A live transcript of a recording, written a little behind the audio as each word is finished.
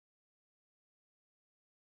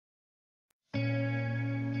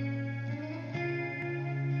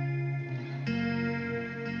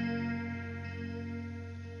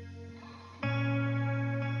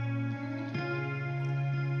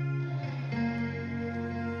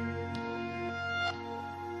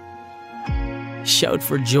Shout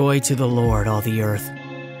for joy to the Lord, all the earth.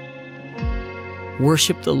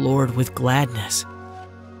 Worship the Lord with gladness.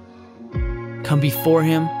 Come before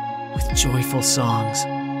him with joyful songs.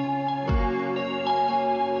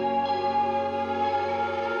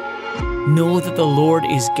 Know that the Lord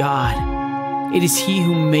is God. It is he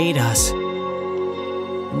who made us,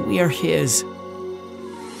 and we are his.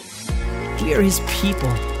 We are his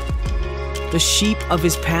people, the sheep of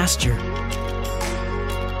his pasture.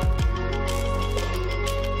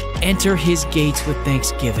 Enter his gates with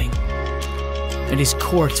thanksgiving, and his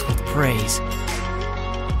courts with praise.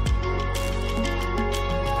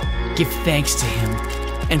 Give thanks to him,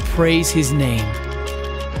 and praise his name.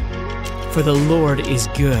 For the Lord is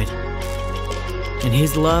good, and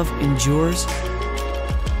his love endures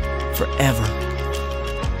forever.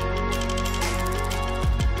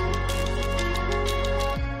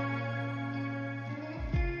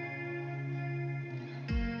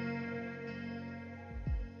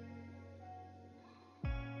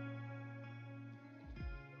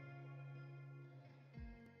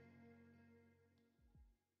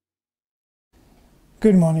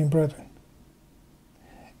 Good morning, brethren.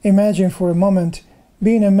 Imagine for a moment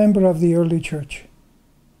being a member of the early church.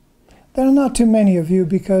 There are not too many of you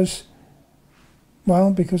because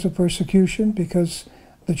of persecution, because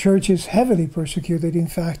the church is heavily persecuted, in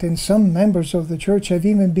fact, and some members of the church have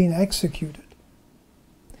even been executed.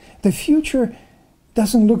 The future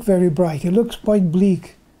doesn't look very bright. It looks quite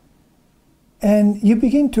bleak. And you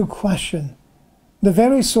begin to question the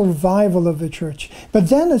very survival of the church. But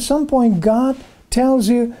then at some point, God tells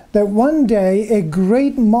you that one day a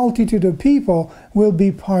great multitude of people will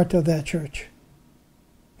be part of that church.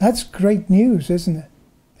 That's great news, isn't it?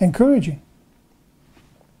 Encouraging.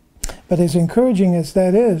 But as encouraging as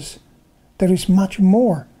that is, there is much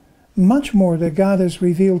more that God has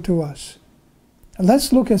revealed to us.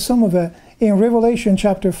 Let's look at some of it in Revelation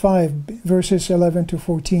chapter 5, verses 11 to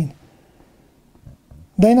 14.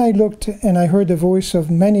 Then I looked and I heard the voice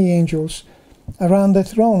of many angels around the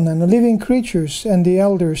throne, and the living creatures and the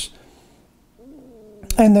elders,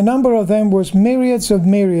 and the number of them was myriads of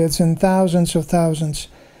myriads and thousands of thousands,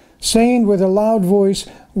 saying with a loud voice,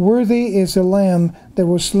 Worthy is the Lamb that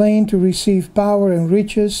was slain to receive power and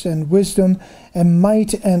riches and wisdom and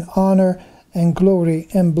might and honor and glory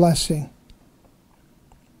and blessing.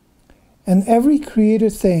 And every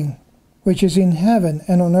created thing which is in heaven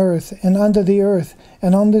and on earth and under the earth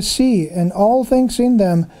and on the sea and all things in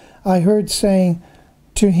them, I heard saying,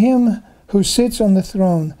 To him who sits on the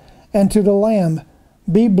throne and to the Lamb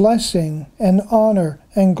be blessing and honor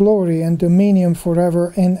and glory and dominion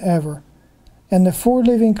forever and ever. And the four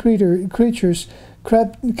living creatures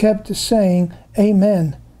kept saying,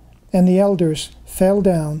 Amen. And the elders fell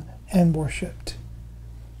down and worshipped.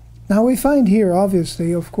 Now we find here,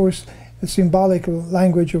 obviously, of course, the symbolic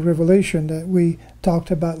language of Revelation that we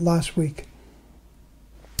talked about last week.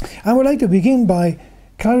 I would like to begin by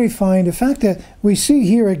clarifying the fact that we see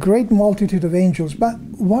here a great multitude of angels. But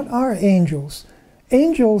what are angels?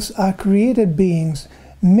 Angels are created beings,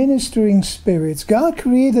 ministering spirits. God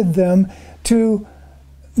created them to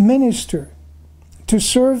minister, to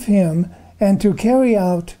serve him, and to carry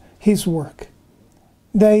out his work.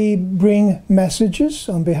 They bring messages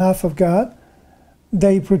on behalf of God.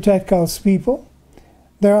 They protect God's people.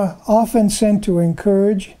 They are often sent to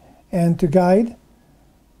encourage and to guide.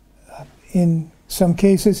 In some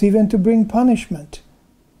cases even to bring punishment.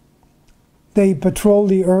 They patrol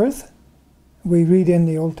the earth, we read in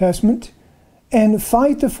the Old Testament, and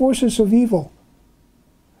fight the forces of evil.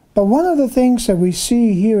 But one of the things that we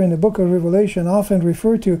see here in the book of Revelation often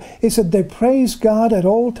referred to is that they praise God at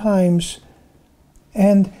all times.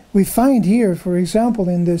 And we find here, for example,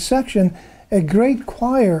 in this section, a great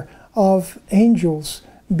choir of angels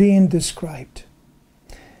being described.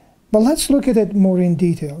 But let's look at it more in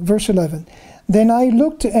detail. Verse 11. Then I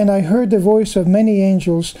looked and I heard the voice of many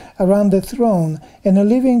angels around the throne and the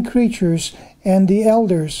living creatures and the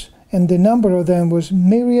elders, and the number of them was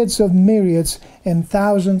myriads of myriads and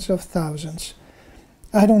thousands of thousands.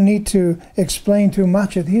 I don't need to explain too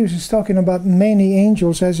much. Here he's talking about many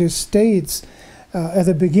angels, as it states at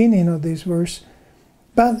the beginning of this verse.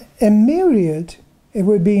 But a myriad, it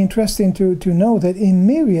would be interesting to know that in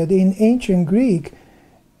myriad, in ancient Greek,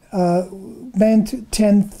 meant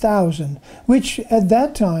 10,000, which at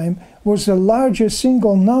that time was the largest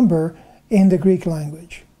single number in the Greek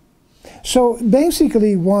language. So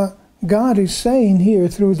basically what God is saying here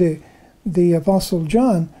through the Apostle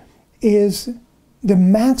John is the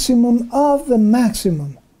maximum of the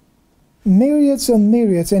maximum. Myriads and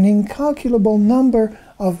myriads, an incalculable number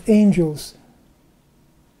of angels.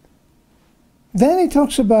 Then he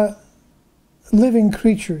talks about living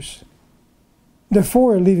creatures, the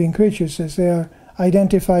four living creatures as they are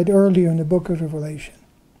identified earlier in the book of Revelation.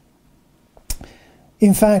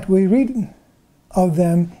 In fact, we read of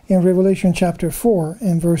them in Revelation chapter 4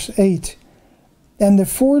 and verse 8. And the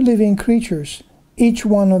four living creatures, each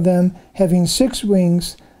one of them having 6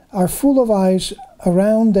 wings, are full of eyes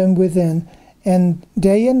around and within, and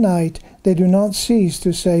day and night they do not cease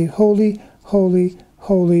to say, Holy, holy,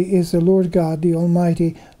 holy is the Lord God, the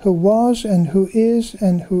Almighty, who was and who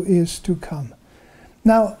is to come.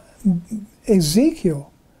 Now,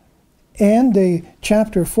 Ezekiel and the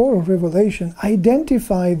chapter 4 of Revelation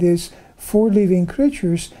identify these 4 living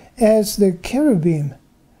creatures as the cherubim,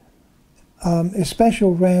 a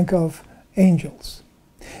special rank of angels.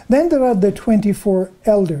 Then there are the 24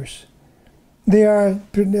 elders. They are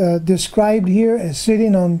described here as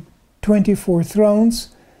sitting on 24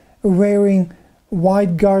 thrones, wearing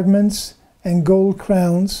white garments and gold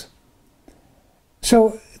crowns.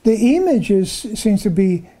 So the images seems to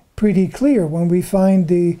be pretty clear when we find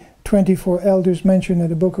the 24 elders mentioned in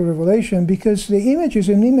the book of Revelation, because the image is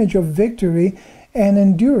an image of victory and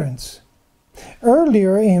endurance.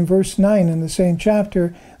 Earlier in verse 9 in the same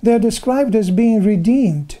chapter, they're described as being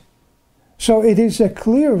redeemed. So it is a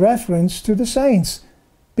clear reference to the saints,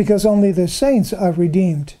 because only the saints are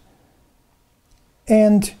redeemed.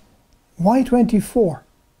 And why 24?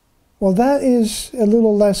 Well, that is a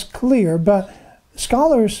little less clear, but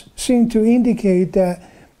scholars seem to indicate that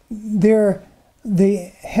they're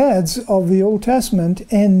the heads of the Old Testament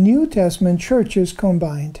and New Testament churches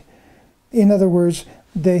combined. In other words,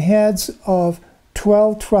 the heads of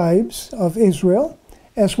 12 tribes of Israel,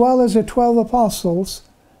 as well as the 12 apostles,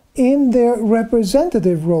 in their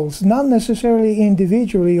representative roles, not necessarily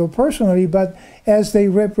individually or personally, but as they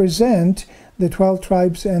represent the 12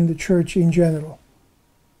 tribes and the church in general.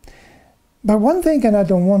 But one thing, and I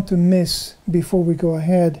don't want to miss before we go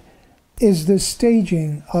ahead, is the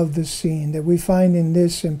staging of the scene that we find in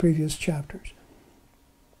this and previous chapters.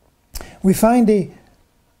 We find the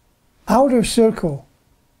outer circle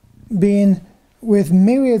being with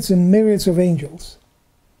myriads and myriads of angels.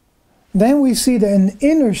 Then we see an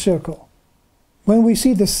inner circle. When we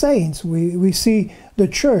see the saints, we see the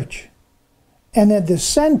church. And at the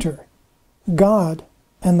center, God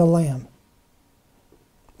and the Lamb.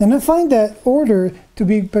 And I find that order to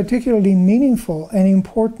be particularly meaningful and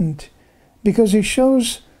important, because it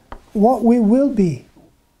shows what we will be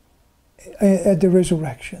at the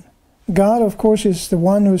resurrection. God, of course, is the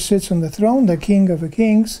one who sits on the throne, the King of the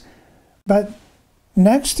kings, but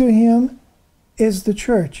next to him is the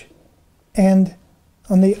church, and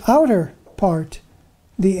on the outer part,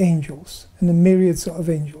 the angels, and the myriads of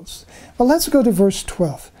angels. Well, let's go to verse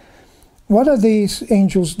 12. What are these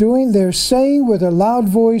angels doing? They're saying with a loud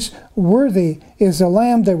voice, Worthy is the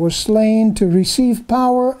Lamb that was slain to receive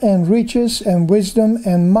power and riches and wisdom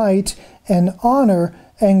and might and honor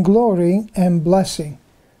and glory and blessing.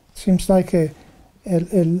 Seems like a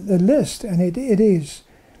list, and it is.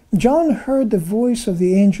 John heard the voice of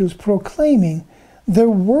the angels proclaiming the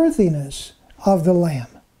worthiness of the Lamb.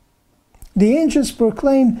 The angels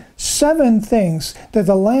proclaimed 7 things that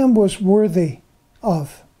the Lamb was worthy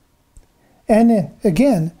of. And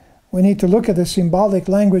again, we need to look at the symbolic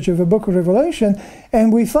language of the book of Revelation,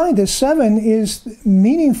 and we find that 7 is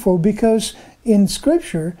meaningful because in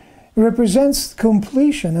Scripture it represents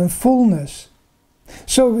completion and fullness.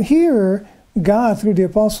 So here, God, through the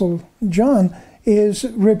Apostle John, is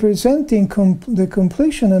representing the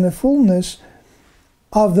completion and the fullness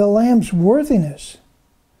of the Lamb's worthiness,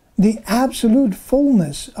 the absolute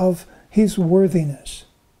fullness of his worthiness.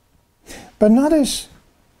 But notice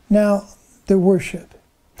now the worship.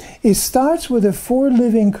 It starts with the 4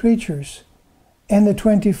 living creatures and the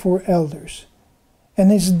 24 elders,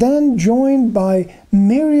 and is then joined by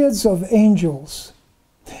myriads of angels.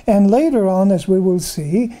 And later on, as we will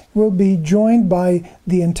see, will be joined by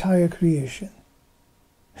the entire creation.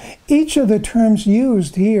 Each of the terms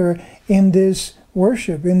used here in this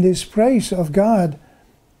worship, in this praise of God,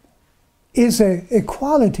 is a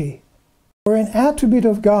quality or an attribute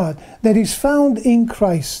of God that is found in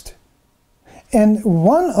Christ. And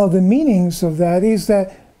one of the meanings of that is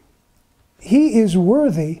that he is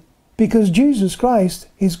worthy because Jesus Christ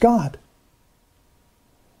is God.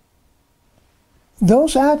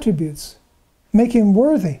 Those attributes make him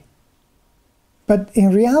worthy. But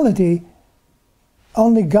in reality,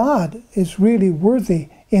 only God is really worthy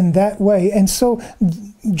in that way. And so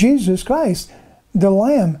Jesus Christ, the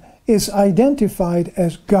Lamb, is identified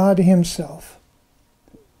as God himself.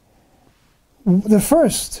 The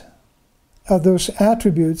first of those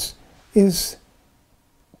attributes is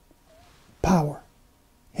power.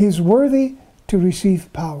 He's worthy to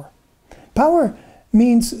receive power. Power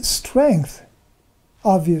means strength,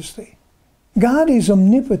 obviously. God is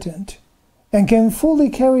omnipotent and can fully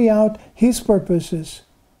carry out His purposes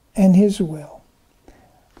and His will.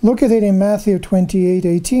 Look at it in Matthew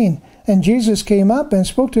 28:18. And Jesus came up and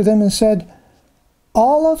spoke to them and said,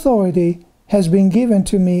 "All authority has been given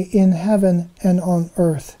to me in heaven and on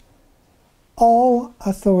earth." All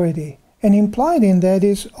authority. And implied in that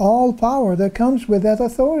is all power that comes with that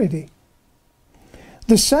authority.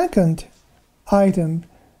 The second item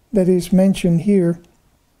that is mentioned here,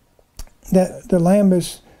 that the Lamb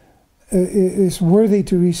is worthy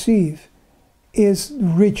to receive, is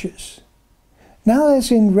riches. Now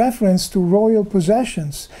that's in reference to royal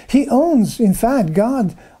possessions. He owns, in fact,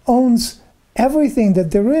 God owns everything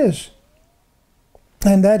that there is.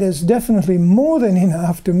 And that is definitely more than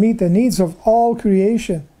enough to meet the needs of all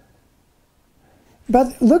creation.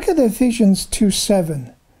 But look at Ephesians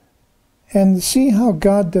 2:7 and see how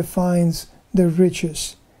God defines the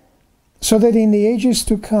riches, so that in the ages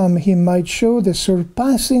to come He might show the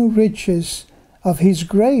surpassing riches of His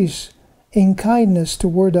grace in kindness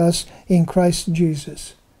toward us in Christ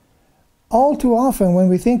Jesus. All too often when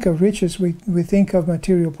we think of riches, we think of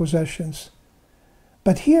material possessions.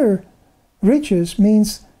 But here, riches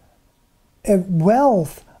means a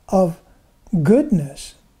wealth of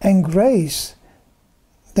goodness and grace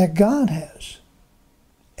that God has.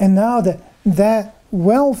 And now that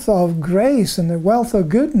wealth of grace and the wealth of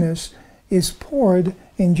goodness is poured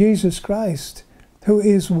in Jesus Christ, who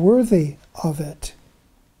is worthy of it.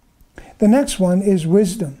 The next one is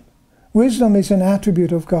wisdom. Wisdom is an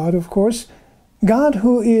attribute of God, of course. God,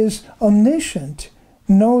 who is omniscient,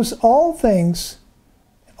 knows all things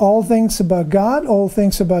about God, all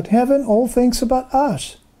things about heaven, all things about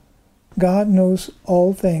us. God knows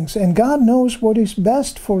all things, and God knows what is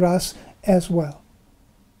best for us as well,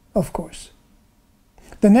 of course.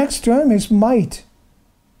 The next term is might,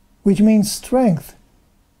 which means strength,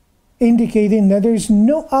 indicating that there is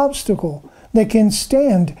no obstacle that can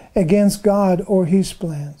stand against God or His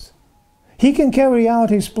plans. He can carry out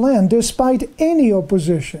His plan despite any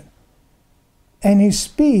opposition. And He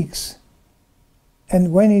speaks,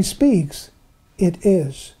 and when He speaks, it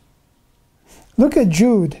is. Look at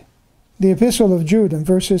Jude, the epistle of Jude, in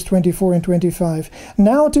verses 24 and 25.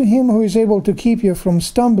 "Now to Him who is able to keep you from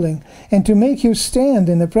stumbling and to make you stand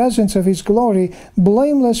in the presence of His glory,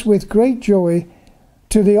 blameless with great joy,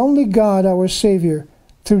 to the only God our Savior,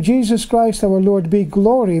 through Jesus Christ our Lord, be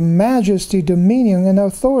glory, majesty, dominion, and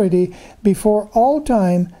authority before all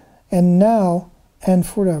time, and now and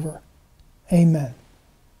forever. Amen."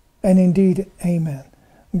 And indeed, amen.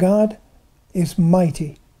 God is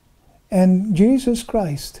mighty, and Jesus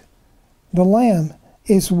Christ, the Lamb,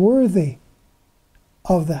 is worthy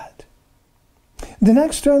of that. The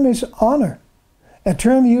next term is honor, a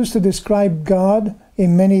term used to describe God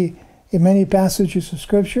in many passages of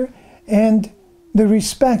Scripture, and the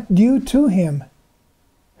respect due to Him.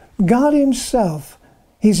 God Himself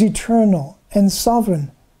is eternal and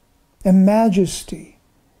sovereign and majesty.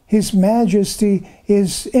 His majesty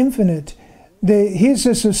is infinite. He is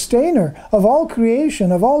the sustainer of all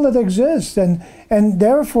creation, of all that exists, and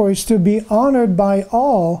therefore is to be honored by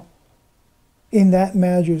all in that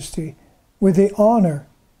majesty, with the honor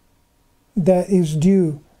that is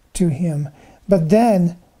due to Him. But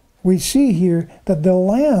then we see here that the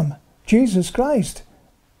Lamb, Jesus Christ,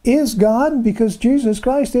 is God, because Jesus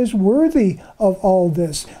Christ is worthy of all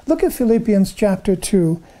this. Look at Philippians chapter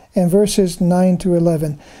 2 and verses 9 to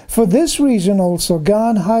 11. "For this reason also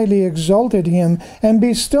God highly exalted Him and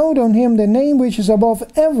bestowed on Him the name which is above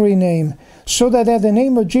every name, so that at the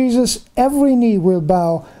name of Jesus every knee will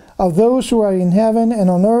bow, of those who are in heaven and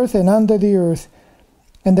on earth and under the earth,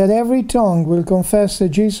 and that every tongue will confess that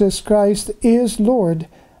Jesus Christ is Lord,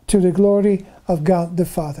 to the glory of God the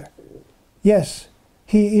Father." Yes,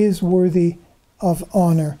 He is worthy of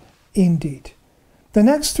honor indeed. The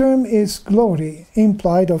next term is glory,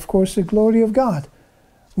 implied, of course, the glory of God.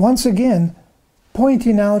 Once again,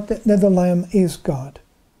 pointing out that the Lamb is God.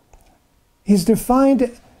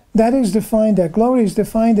 That glory is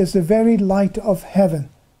defined as the very light of heaven.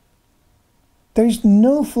 There is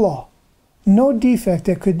no flaw, no defect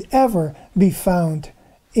that could ever be found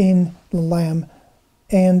in the Lamb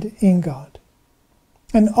and in God.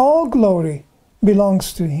 And all glory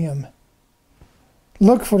belongs to Him.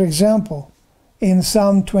 Look, for example, in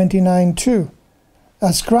Psalm 29:2.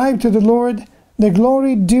 "Ascribe to the Lord the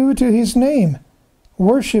glory due to His name.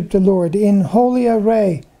 Worship the Lord in holy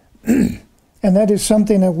array." And that is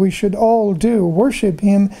something that we should all do. Worship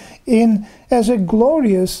Him as the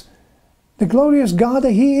glorious God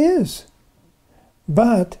that He is.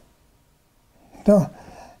 But No,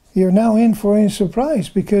 you're now in for a surprise,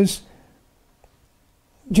 because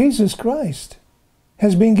Jesus Christ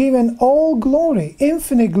has been given all glory,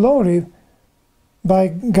 infinite glory, by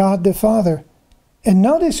God the Father. And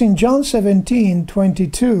notice in John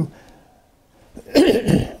 17:22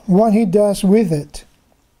 what he does with it.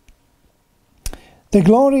 The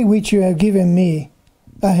glory which you have given me,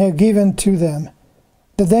 I have given to them,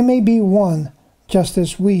 that they may be one, just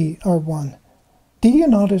as we are one. Did you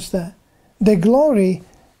notice that? The glory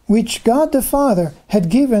which God the Father had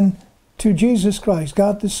given to Jesus Christ,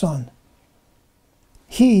 God the Son,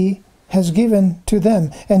 He has given to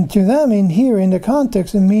them. And to them in here, in the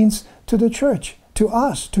context, it means to the church, to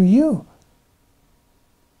us, to you.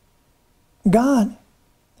 God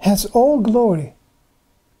has all glory,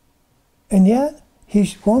 and yet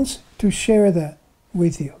He wants to share that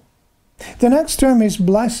with you. The next term is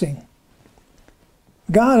blessing.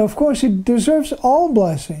 God, of course, He deserves all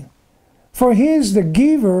blessing, for He is the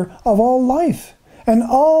giver of all life, and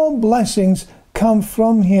all blessings come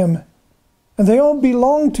from Him, and they all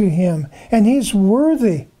belong to Him, and He's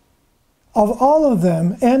worthy of all of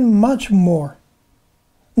them and much more.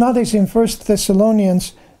 Notice in 1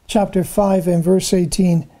 Thessalonians chapter 5 and verse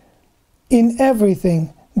 18, in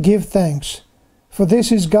everything give thanks, for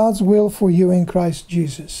this is God's will for you in Christ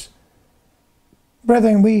Jesus.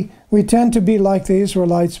 Brethren, we tend to be like the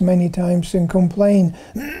Israelites many times and complain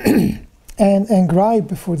and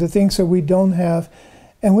gripe for the things that we don't have,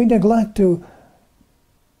 and we neglect to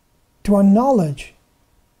acknowledge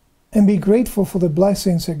and be grateful for the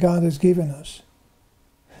blessings that God has given us.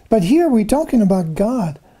 But here we're talking about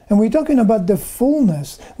God, and we're talking about the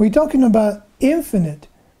fullness. We're talking about infinite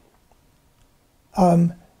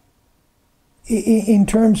in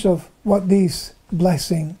terms of what this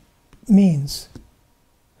blessing means.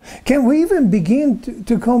 Can we even begin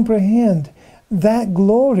to comprehend that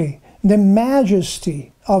glory, the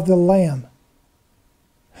majesty of the Lamb?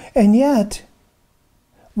 And yet,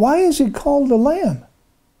 why is He called the Lamb?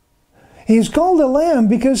 He is called the Lamb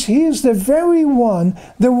because He is the very one,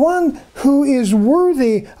 the one who is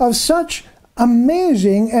worthy of such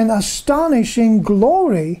amazing and astonishing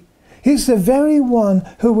glory. He's the very one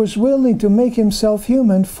who was willing to make Himself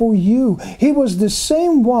human for you. He was the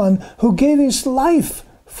same one who gave His life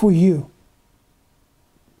for you.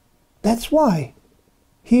 That's why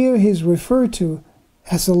here He is referred to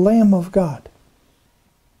as the Lamb of God.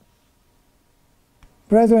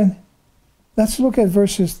 Brethren, let's look at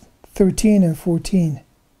verses 13 and 14.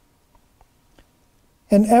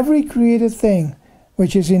 And every created thing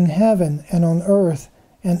which is in heaven and on earth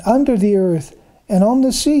and under the earth and on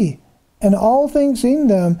the sea and all things in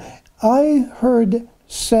them, I heard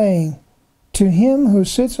saying, to Him who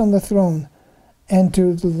sits on the throne and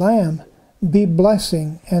to the Lamb be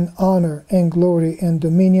blessing and honor and glory and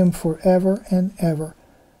dominion forever and ever.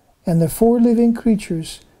 And the four living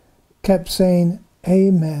creatures kept saying,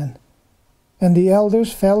 Amen. And the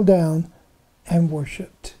elders fell down and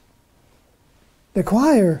worshipped. The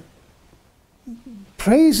choir,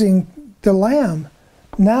 praising the Lamb,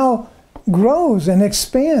 now grows and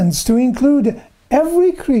expands to include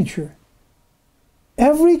every creature,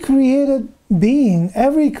 every created being,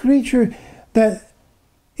 every creature that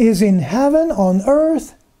is in heaven, on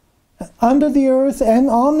earth, under the earth, and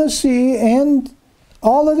on the sea, and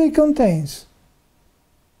all that it contains.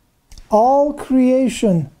 All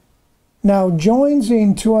creation now joins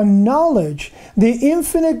in to acknowledge the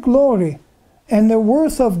infinite glory and the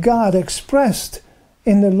worth of God expressed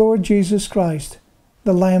in the Lord Jesus Christ,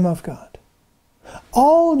 the Lamb of God.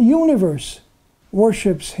 All universe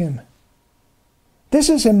worships Him. This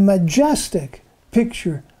is a majestic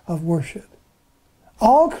picture of worship.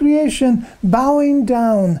 All creation bowing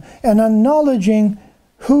down and acknowledging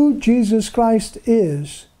who Jesus Christ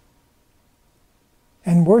is,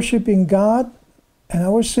 and worshiping God and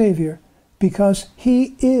our Savior because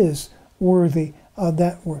He is worthy of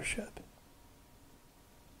that worship.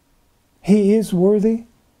 He is worthy,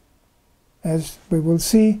 as we will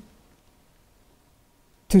see,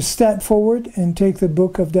 to step forward and take the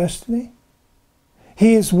book of destiny.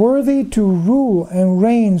 He is worthy to rule and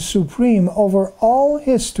reign supreme over all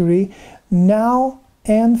history, now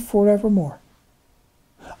and forevermore.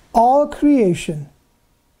 All creation,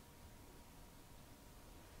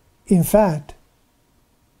 in fact,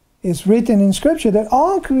 it's written in Scripture that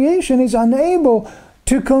all creation is unable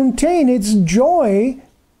to contain its joy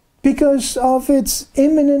because of its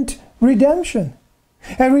imminent redemption.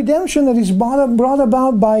 A redemption that is brought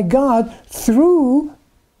about by God through,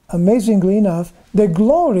 amazingly enough, the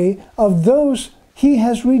glory of those He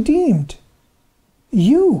has redeemed.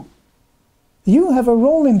 You have a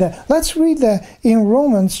role in that. Let's read that in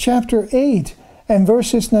Romans chapter 8 and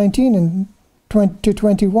verses 19 and 20 to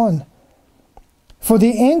 21. For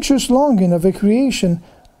the anxious longing of the creation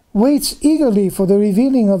waits eagerly for the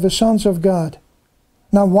revealing of the sons of God.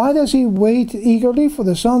 Now, why does he wait eagerly for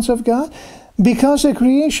the sons of God? Because the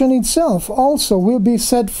creation itself also will be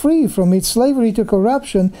set free from its slavery to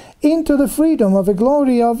corruption into the freedom of the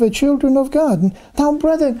glory of the children of God. Now,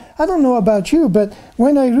 brethren, I don't know about you, but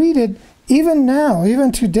when I read it, even now,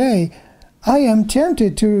 even today, I am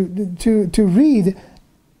tempted to read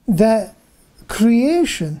that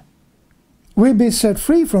creation will be set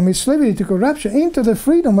free from its slavery to corruption into the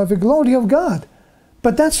freedom of the glory of God.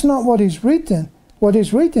 But that's not what is written. What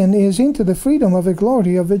is written is into the freedom of the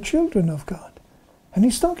glory of the children of God. And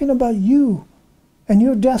he's talking about you and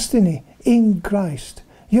your destiny in Christ.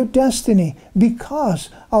 Your destiny because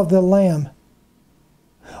of the Lamb.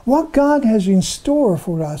 What God has in store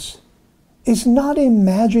for us is not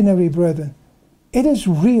imaginary, brethren. It is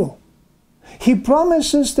real. He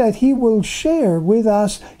promises that he will share with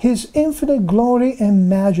us his infinite glory and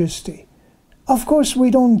majesty. Of course,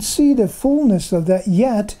 we don't see the fullness of that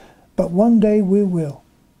yet, but one day we will.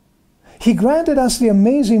 He granted us the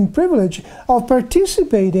amazing privilege of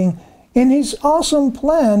participating in his awesome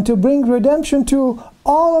plan to bring redemption to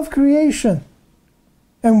all of creation.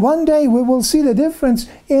 And one day we will see the difference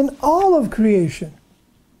in all of creation.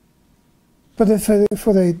 But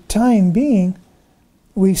for the time being,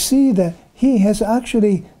 we see that he has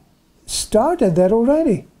actually started that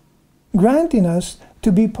already, granting us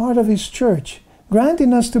to be part of his church,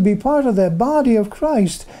 granting us to be part of the body of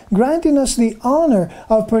Christ, granting us the honor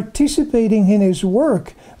of participating in his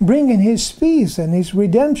work, bringing his peace and his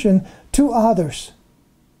redemption to others.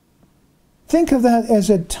 Think of that as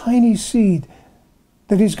a tiny seed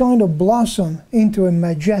that is going to blossom into a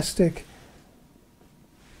majestic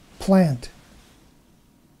plant.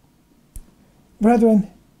 Brethren,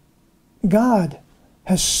 God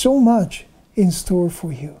has so much in store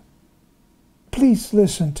for you. Please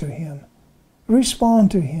listen to him. Respond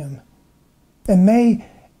to him. And may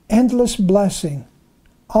endless blessing,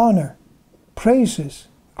 honor, praises,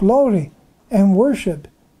 glory, and worship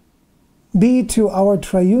be to our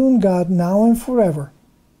triune God now and forever.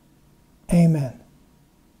 Amen.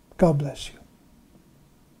 God bless you.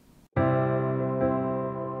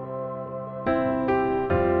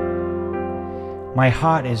 My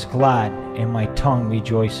heart is glad and my tongue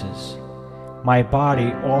rejoices. My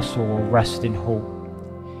body also will rest in hope,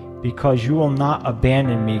 because you will not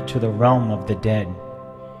abandon me to the realm of the dead.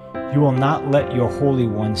 You will not let your Holy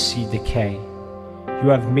One see decay. You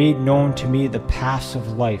have made known to me the paths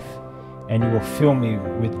of life, and you will fill me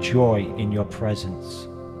with joy in your presence.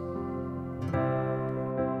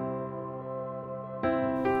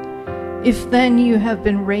 If then you have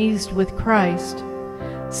been raised with Christ,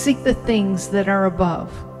 seek the things that are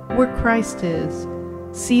above, where Christ is,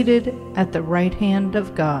 seated at the right hand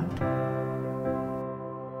of God.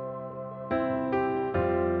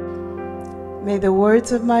 May the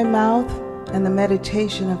words of my mouth and the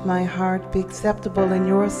meditation of my heart be acceptable in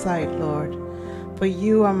your sight, Lord, for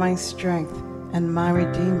you are my strength and my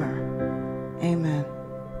Redeemer. Amen.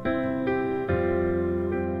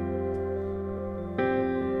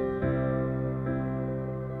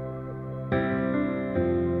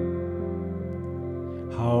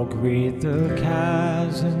 How great the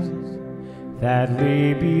chasm that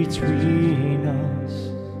lay between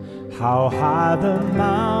us, how high the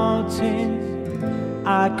mountain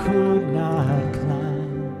I could not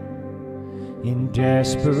climb. In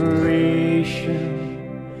desperation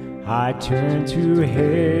I turned to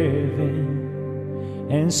heaven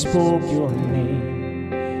and spoke your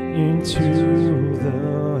name into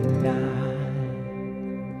the night.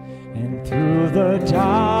 And through the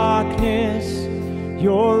darkness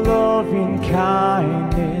your loving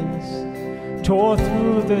kindness tore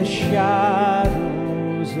through the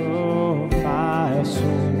shadows of my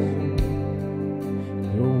soul.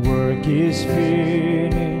 The work is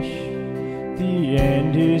finished, the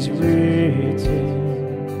end is written.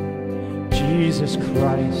 Jesus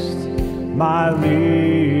Christ, my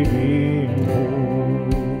living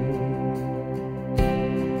hope.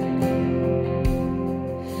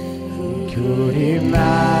 Who could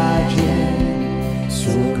imagine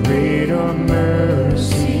so great a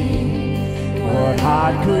mercy? What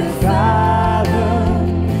heart could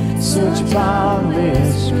fathom such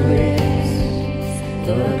boundless grace?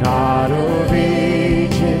 The God of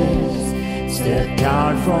ages stepped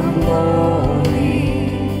down from glory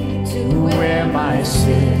to wear my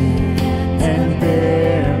sin and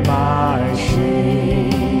bear my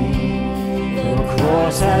shame. The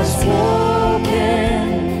cross has spoken,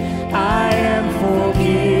 I am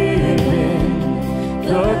forgiven.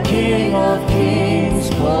 The King of Kings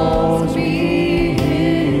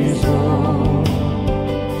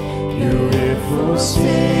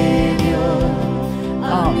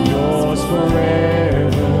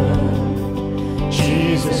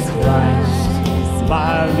Christ,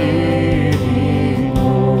 my living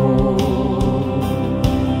hope.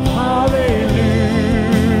 Hallelujah,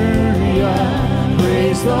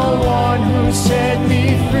 praise the one who set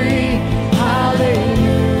me free. Hallelujah,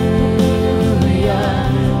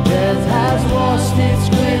 death has lost its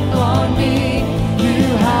grip on me. You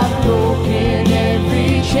have broken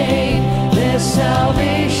every chain. There's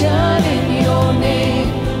salvation in your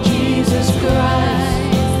name, Jesus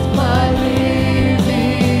Christ, my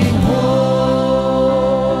living hope.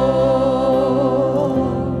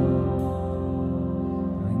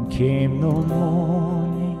 When came the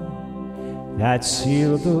morning that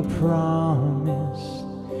sealed the promise,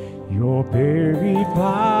 your buried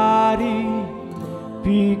body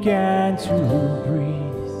began to breathe.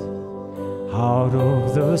 Out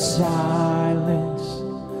of the silence,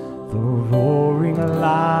 the roaring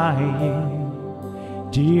lion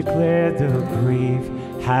declared the grave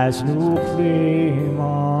has no claim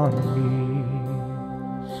on me.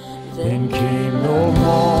 Then came the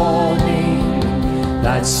morning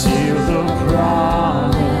that sealed the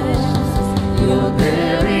promise. Your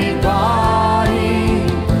buried body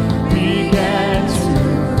began to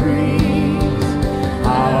breathe.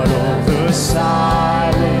 Out of the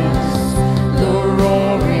silence, the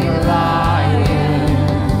roaring lion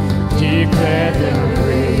declared the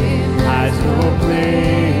grave has no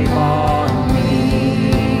claim on me.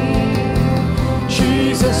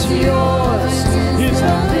 Jesus, yours is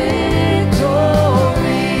the victory.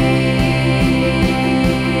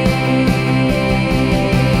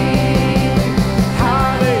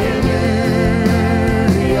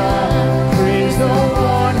 Hallelujah, praise the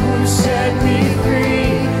one who set me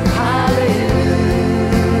free. Hallelujah,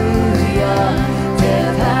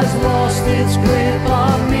 death has lost its grip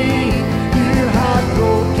on me. You have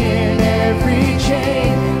broken every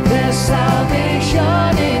chain. There's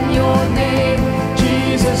salvation in your name,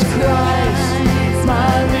 Jesus Christ,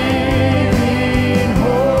 my living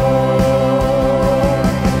hope.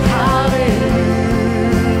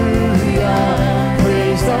 Hallelujah,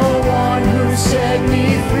 praise the one who set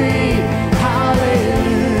me free.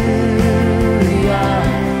 Hallelujah,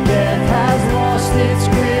 death has lost its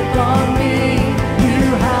grip on me.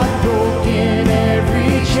 You have broken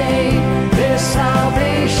every chain. There's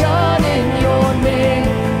salvation in your name,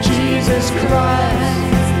 Jesus Christ,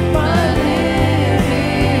 my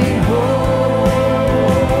living hope.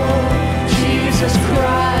 Jesus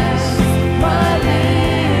Christ, my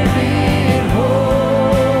living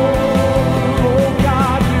hope. Oh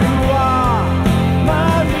God, you are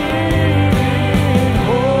my living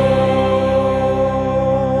hope.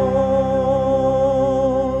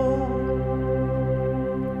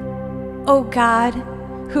 O God,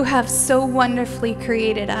 who have so wonderfully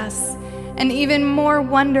created us, and even more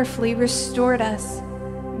wonderfully restored us,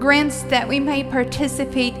 grants that we may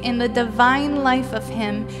participate in the divine life of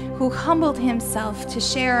him who humbled himself to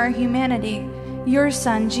share our humanity, your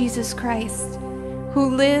Son, Jesus Christ,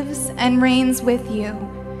 who lives and reigns with you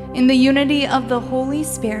in the unity of the Holy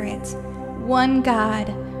Spirit, one God,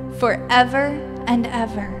 forever and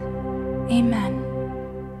ever. Amen.